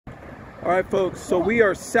All right, folks, so we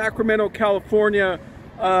are Sacramento, California.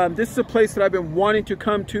 This is a place that I've been wanting to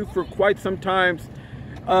come to for quite some time.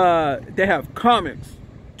 They have comics,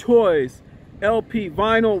 toys, LP,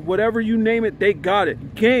 vinyl, whatever you name it, they got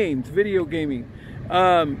it. Games, video gaming,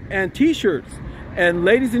 and t-shirts. And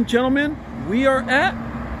ladies and gentlemen, we are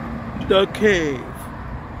at the cave.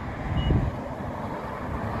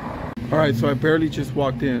 All right, so I barely just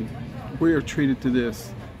walked in. We are treated to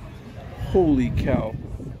this. Holy cow.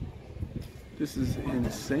 This is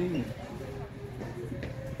insane.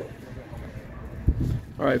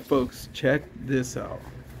 All right, folks, check this out.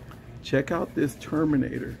 Check out this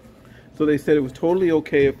Terminator. So they said it was totally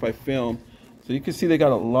okay if I film. So you can see they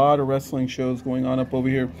got a lot of wrestling shows going on up over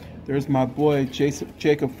here. There's my boy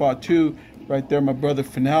Jacob Fatu right there, my brother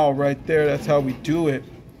Fanal right there. That's how we do it.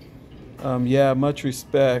 Yeah, much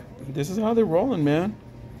respect. This is how they're rolling, man.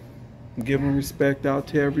 I'm giving respect out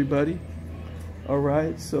to everybody. All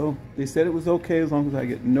right, so they said it was okay as long as I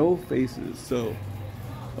get no faces. So,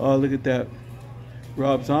 oh, look at that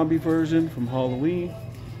Rob Zombie version from Halloween.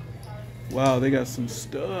 Wow, they got some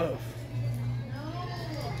stuff.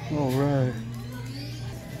 All right.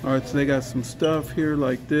 All right, so they got some stuff here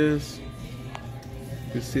like this.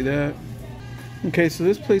 You can see that. Okay, so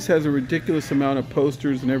this place has a ridiculous amount of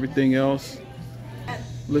posters and everything else.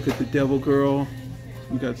 Look at the Devil Girl.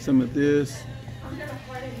 We got some of this.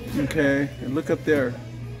 Okay, and look up there.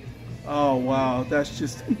 Oh wow, that's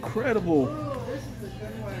just incredible.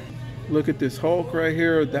 Look at this Hulk right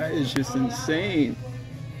here. That is just insane.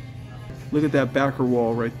 Look at that backer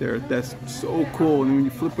wall right there. That's so cool. And when you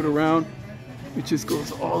flip it around, it just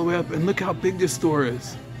goes all the way up. And look how big this store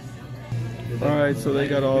is. All right, so they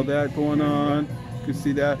got all that going on. You can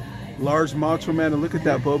see that large Macho Man. And look at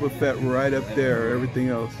that Boba Fett right up there. Everything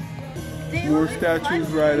else. More statues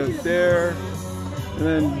right up there. And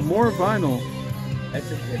then more vinyl.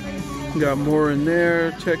 Got more in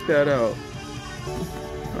there. Check that out.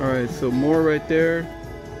 Alright, so more right there.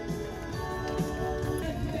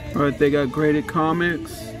 Alright, they got graded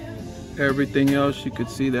comics. Everything else, you could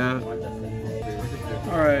see that.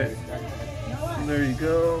 Alright, there you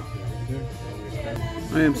go.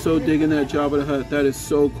 I am so digging that Jabba the Hutt. That is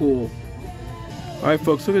so cool. Alright,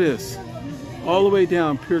 folks, look at this. All the way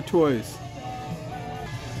down, pure toys.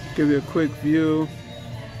 Give you a quick view.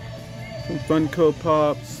 Some Funko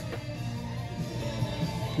Pops.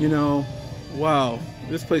 You know, wow,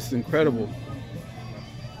 this place is incredible.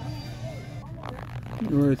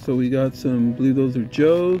 Alright, so we got some, I believe those are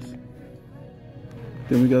Joe's.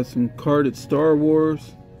 Then we got some carded Star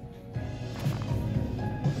Wars.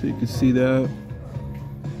 So you can see that.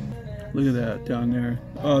 Look at that down there.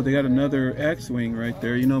 Oh, they got another X-Wing right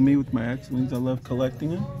there. You know me with my X-Wings, I love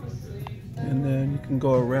collecting them. And then you can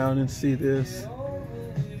go around and see this,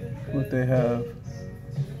 what they have.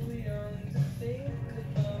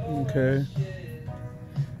 Okay.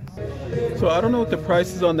 So I don't know what the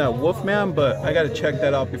price is on that Wolfman, but I gotta check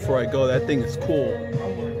that out before I go. That thing is cool.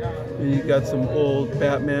 And you got some old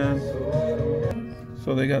Batman.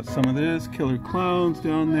 So they got some of this, Killer Clowns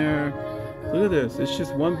down there. Look at this, it's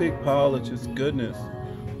just one big pile of just goodness.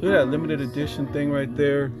 Look at that limited edition thing right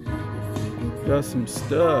there. Got some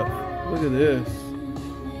stuff. Look at this.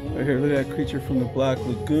 Right here, look at that creature from the Black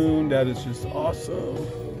Lagoon. That is just awesome.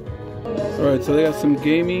 Alright, so they got some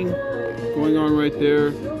gaming going on right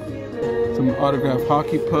there. Some autographed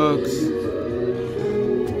hockey pucks.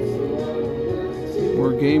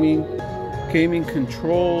 More gaming. Gaming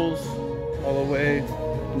controls all the way.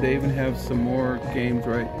 And they even have some more games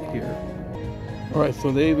right here. Alright,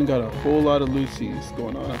 so they even got a whole lot of Lucy's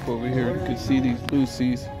going on up over here. You can see these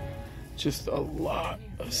Lucy's. Just a lot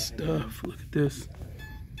of stuff. Look at this.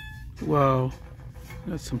 Wow.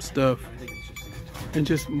 That's some stuff. And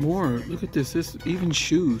just more. Look at this. This even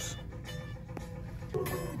shoes.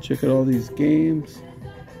 Check out all these games.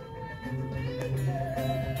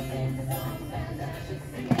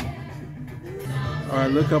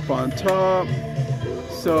 Alright, look up on top.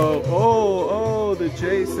 So, oh, the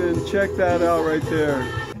Jason. Check that out right there.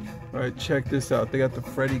 Alright, check this out. They got the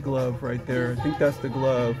Freddy glove right there. I think that's the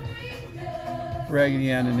glove.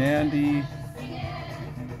 Raggedy Ann and Andy.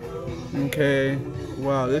 Okay.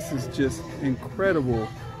 Wow, this is just incredible.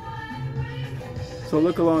 So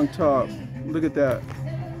look along top. Look at that.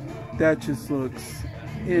 That just looks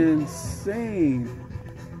insane.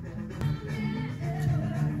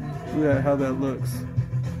 Look at how that looks.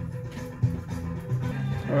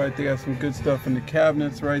 Alright, they got some good stuff in the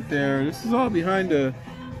cabinets right there. This is all behind the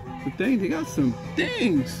thing. They got some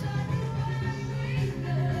things.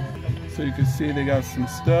 So you can see they got some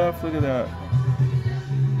stuff. Look at that.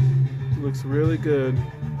 It looks really good.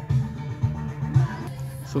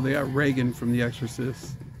 So they got Reagan from The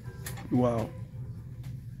Exorcist. Wow.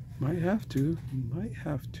 Might have to. Might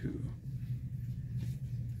have to.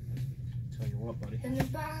 Tell you what, buddy.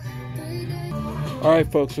 All right,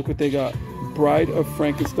 folks, look what they got. Bride of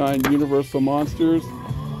Frankenstein Universal Monsters.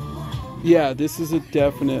 Yeah, this is a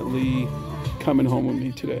definitely coming home with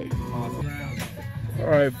me today. Awesome. All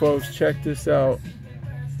right, folks, check this out.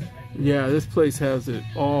 Yeah, this place has it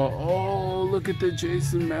all. Oh, look at the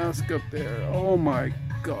Jason mask up there. Oh my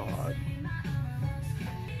God.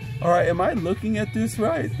 All right, am I looking at this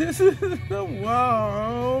right? This is,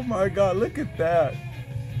 wow, oh my God, look at that.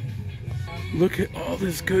 Look at all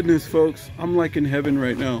this goodness, folks. I'm like in heaven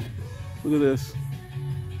right now. Look at this.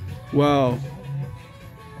 Wow.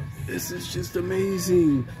 This is just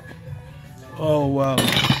amazing. Oh, wow.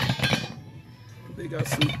 They got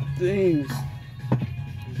some things.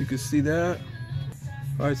 You can see that.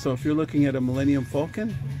 All right, so if you're looking at a Millennium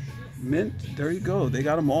Falcon, mint, there you go. They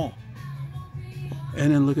got them all.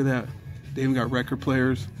 And then look at that. They even got record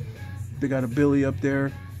players. They got a Billy up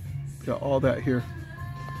there. Got all that here.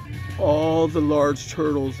 All the large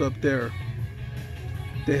turtles up there.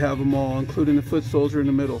 They have them all, including the foot soldier in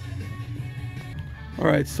the middle. All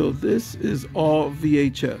right, so this is all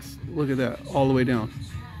VHS. Look at that, all the way down.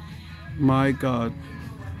 My God.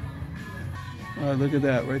 All right, look at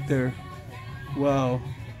that right there. Wow.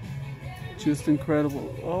 Just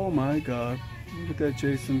incredible. Oh my God. Look at that,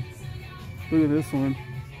 Jason. Look at this one.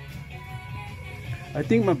 I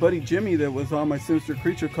think my buddy Jimmy that was on my Sinister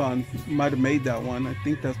Creature Con might have made that one. I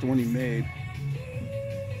think that's the one he made.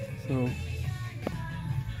 So,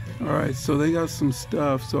 all right, so they got some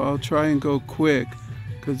stuff. So I'll try and go quick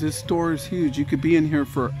because this store is huge. You could be in here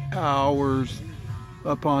for hours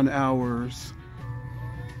upon hours.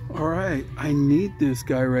 All right, I need this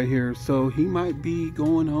guy right here. So he might be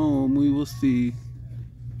going home. We will see.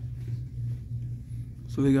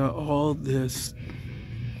 So they got all this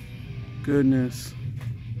goodness.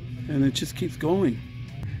 And it just keeps going.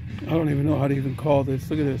 I don't even know how to even call this.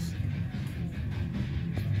 Look at this.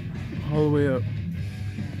 All the way up.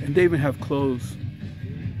 And they even have clothes.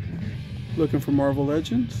 Looking for Marvel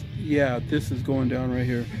Legends? Yeah, this is going down right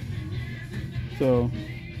here. So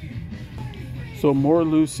more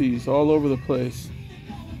Lucy's all over the place.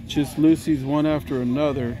 Just Lucy's one after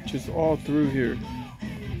another. Just all through here.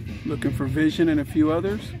 Looking for Vision and a few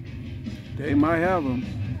others? They might have them.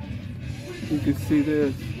 You can see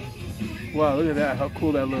this. Wow, look at that, how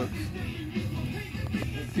cool that looks.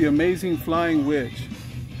 The Amazing Flying Witch.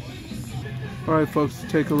 All right, folks,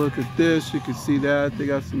 take a look at this. You can see that, they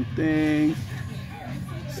got some things.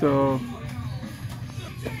 So,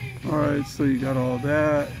 all right, so you got all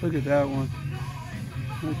that. Look at that one,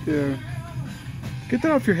 right there. Get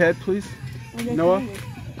that off your head, please, Noah.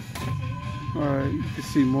 All right, you can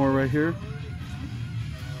see more right here.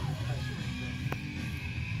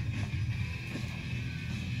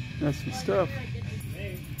 That's some stuff.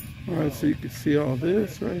 All right, so you can see all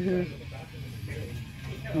this right here.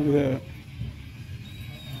 Look at that.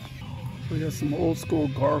 We got some old school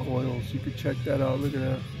gargoyles. You can check that out. Look at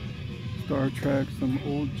that. Star Trek, some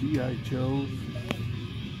old G.I. Joes.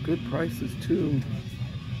 Good prices too.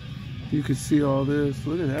 You can see all this.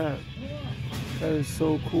 Look at that. That is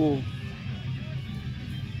so cool.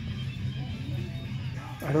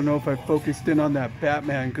 I don't know if I focused in on that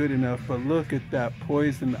Batman good enough, but look at that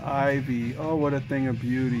Poison Ivy. Oh, what a thing of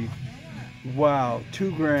beauty. Wow,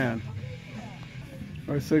 $2 grand.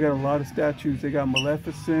 All right, so they got a lot of statues. They got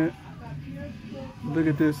Maleficent. Look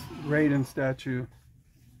at this Raiden statue.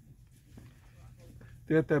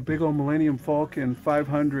 They got that big old Millennium Falcon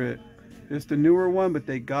 500. It's the newer one, but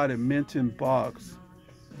they got it mint in box.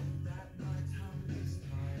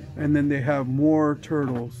 And then they have more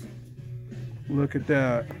turtles. Look at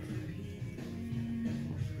that.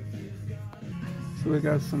 So they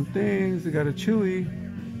got some things. They got a Chewie.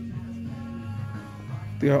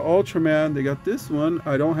 They got Ultraman. They got this one.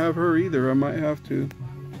 I don't have her either. I might have to.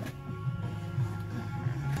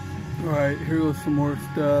 Alright, here goes some more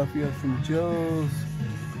stuff. You got some Joes.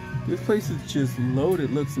 This place is just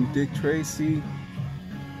loaded. Look, some Dick Tracy.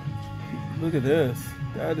 Look at this.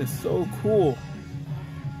 That is so cool.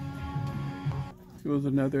 Here's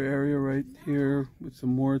another area right here with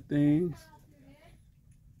some more things.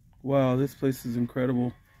 Wow, this place is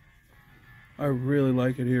incredible. I really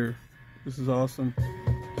like it here. This is awesome.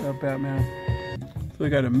 Got Batman. So we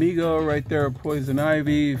got Amigo right there, Poison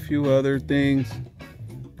Ivy, a few other things.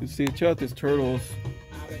 You can see, check out this turtles.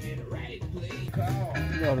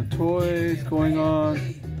 A lot of toys going on.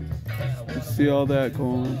 You can see all that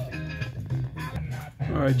going on.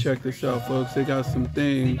 Alright, check this out, folks. They got some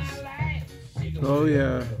things. Oh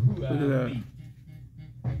yeah, look at that.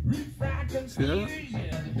 See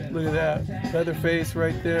that? Look at that. Leatherface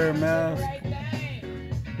right there, mask.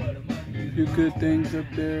 A few good things up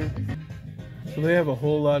there. So they have a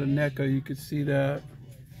whole lot of NECA, you can see that.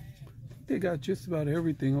 They got just about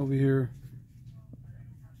everything over here.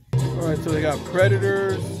 Alright, so they got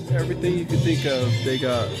Predators, everything you can think of, they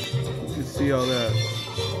got. You can see all that.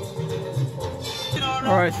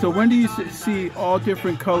 Alright, so when do you see all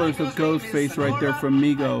different colors of Ghostface right there from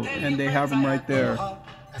Mego? And they have them right there.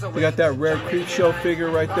 They got that rare Creepshow figure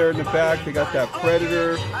right there in the back. They got that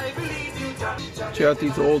Predator. Check out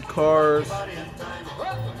these old cars.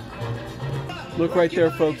 Look right there,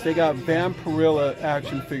 folks. They got Vampirella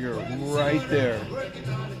action figure right there.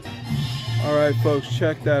 Alright, folks,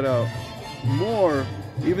 check that out. More.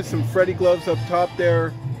 Even some Freddy gloves up top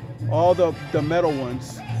there. All the metal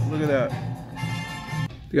ones. Look at that.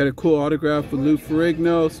 They got a cool autograph with Lou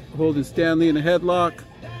Ferrigno holding Stanley in a headlock.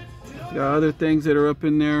 They got other things that are up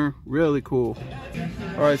in there. Really cool.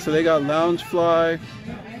 Alright, so they got Loungefly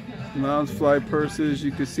purses.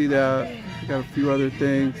 You can see that. They got a few other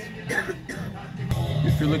things.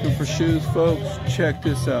 If you're looking for shoes, folks, check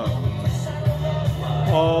this out.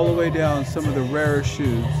 All the way down, some of the rarest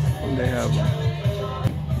shoes when they have them.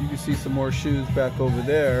 You can see some more shoes back over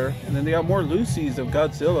there. And then they got more Lucy's of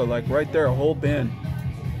Godzilla, like right there, a whole bin.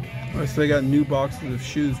 Alright, so they got new boxes of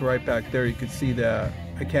shoes right back there. You can see that.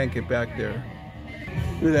 I can't get back there.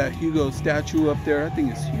 Look at that Hugo statue up there. That thing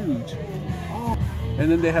is huge. And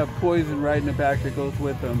then they have Poison right in the back that goes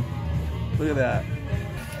with them. Look at that.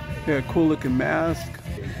 They got a cool looking mask.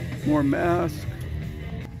 More mask.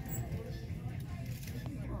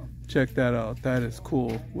 Check that out. That is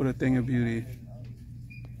cool. What a thing of beauty.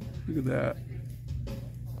 Look at that.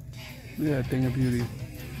 Look at that thing of beauty.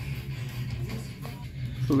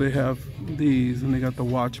 So they have these and they got the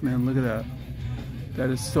Watchmen. Look at that.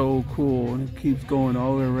 That is so cool. And it keeps going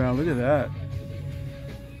all the way around. Look at that.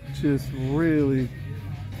 Just really.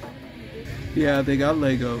 Yeah, they got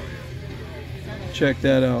Lego. Check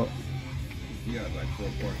that out. You got like 4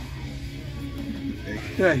 parts.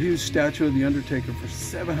 Yeah, huge statue of the Undertaker for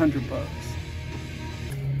 $700 bucks.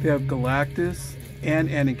 They have Galactus and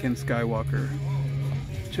Anakin Skywalker.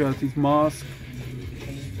 Check out these masks.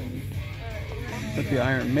 Got the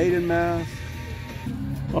Iron Maiden mask.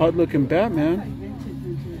 Odd looking Batman.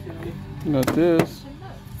 Got this.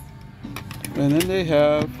 And then they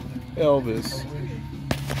have Elvis.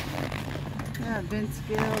 Yeah, Vince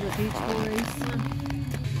Gill, the Beach Boys.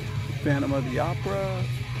 Phantom of the Opera.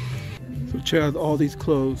 So check out all these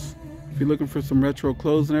clothes. If you're looking for some retro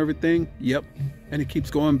clothes and everything, yep. And it keeps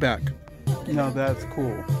going back. Now that's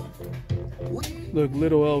cool. Look,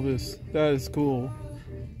 little Elvis. That is cool.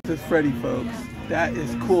 This is Freddy, folks. That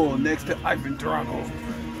is cool. Next to Ivan Drago.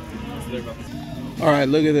 Alright,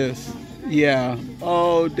 look at this. Yeah.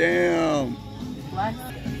 Oh, damn. Look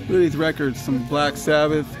at these records. Some Black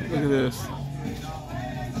Sabbath. Look at this.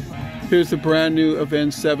 Here's the brand new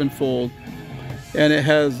Avenged Sevenfold. And it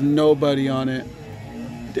has nobody on it.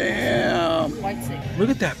 Damn. Whitesnake. Look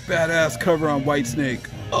at that badass cover on Whitesnake.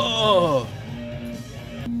 Oh.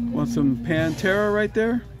 Want some Pantera right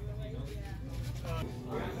there?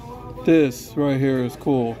 This right here is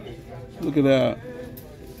cool. Look at that.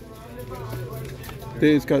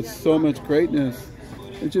 They've got so much greatness.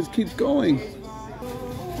 It just keeps going.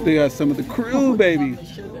 They got some of the crew, baby.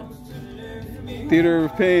 Theater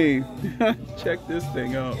of Pain. Check this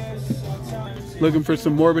thing out. Looking for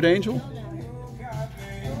some Morbid Angel?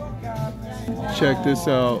 Check this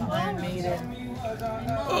out.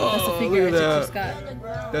 That's the figure he just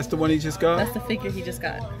got. That's the one he just got? That's the figure he just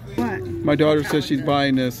got. What? My daughter says she's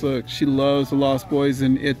buying this. Look, she loves the Lost Boys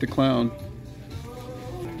and It the Clown.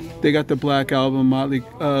 They got the Black Album of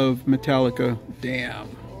Metallica. Damn.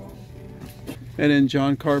 And then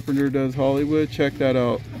John Carpenter does Hollywood. Check that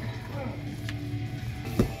out.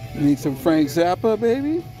 You need some Frank Zappa,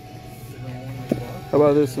 baby? How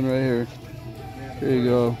about this one right here? There you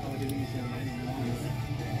go.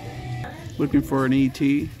 Looking for an ET?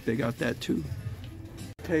 They got that too.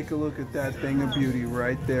 Take a look at that thing of beauty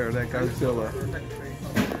right there, that Godzilla.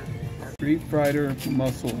 Street Fighter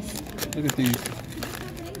muscles. Look at these.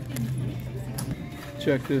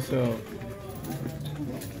 Check this out.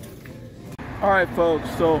 Alright folks,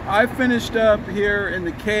 so I finished up here in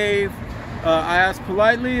the cave. I asked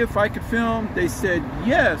politely if I could film. They said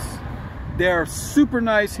yes. They're super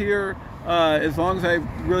nice here. As long as I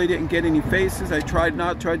really didn't get any faces. I tried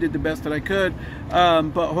did the best that I could.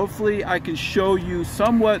 But hopefully I can show you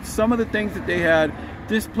somewhat some of the things that they had.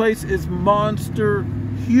 This place is monster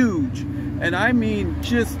huge. And I mean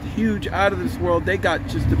just huge, out of this world. They got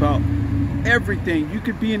just about everything. You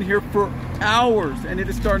could be in here for hours, and it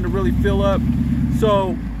is starting to really fill up.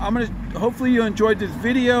 So hopefully you enjoyed this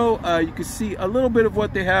video. You can see a little bit of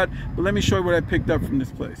what they had, but let me show you what I picked up from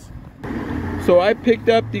this place. So I picked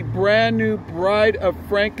up the brand new Bride of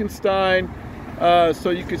Frankenstein. So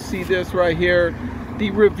you can see this right here.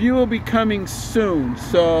 The review will be coming soon.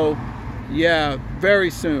 So yeah, very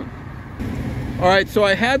soon. All right, so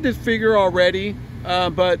I had this figure already,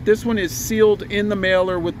 but this one is sealed in the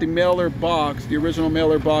mailer with the mailer box, the original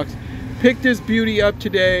mailer box. Picked this beauty up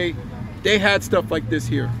today. They had stuff like this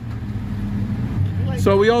here.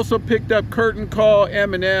 So we also picked up Curtain Call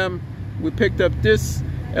M&M. We picked up this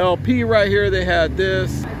LP right here. They had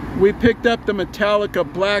this. We picked up the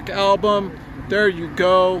Metallica Black album. There you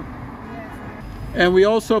go. And we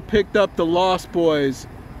also picked up the Lost Boys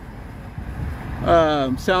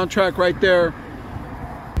soundtrack right there.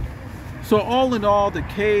 So all in all, the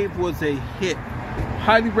cave was a hit.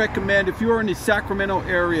 Highly recommend. If you're in the Sacramento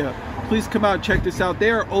area, please come out and check this out.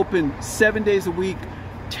 They are open 7 days a week,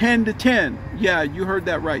 10 to 10. Yeah, you heard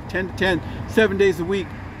that right, 10 to 10, 7 days a week.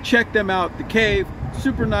 Check them out. The cave,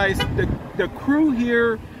 super nice. The crew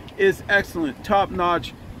here is excellent, top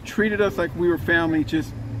notch. Treated us like we were family,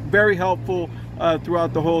 just very helpful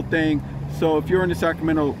throughout the whole thing. So if you're in the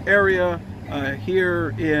Sacramento area,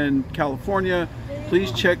 here in California,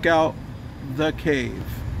 please check out the cave.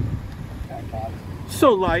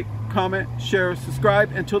 So like, comment, share,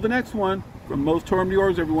 subscribe. Until the next one, from Most Torm to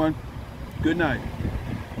yours, everyone. Good night.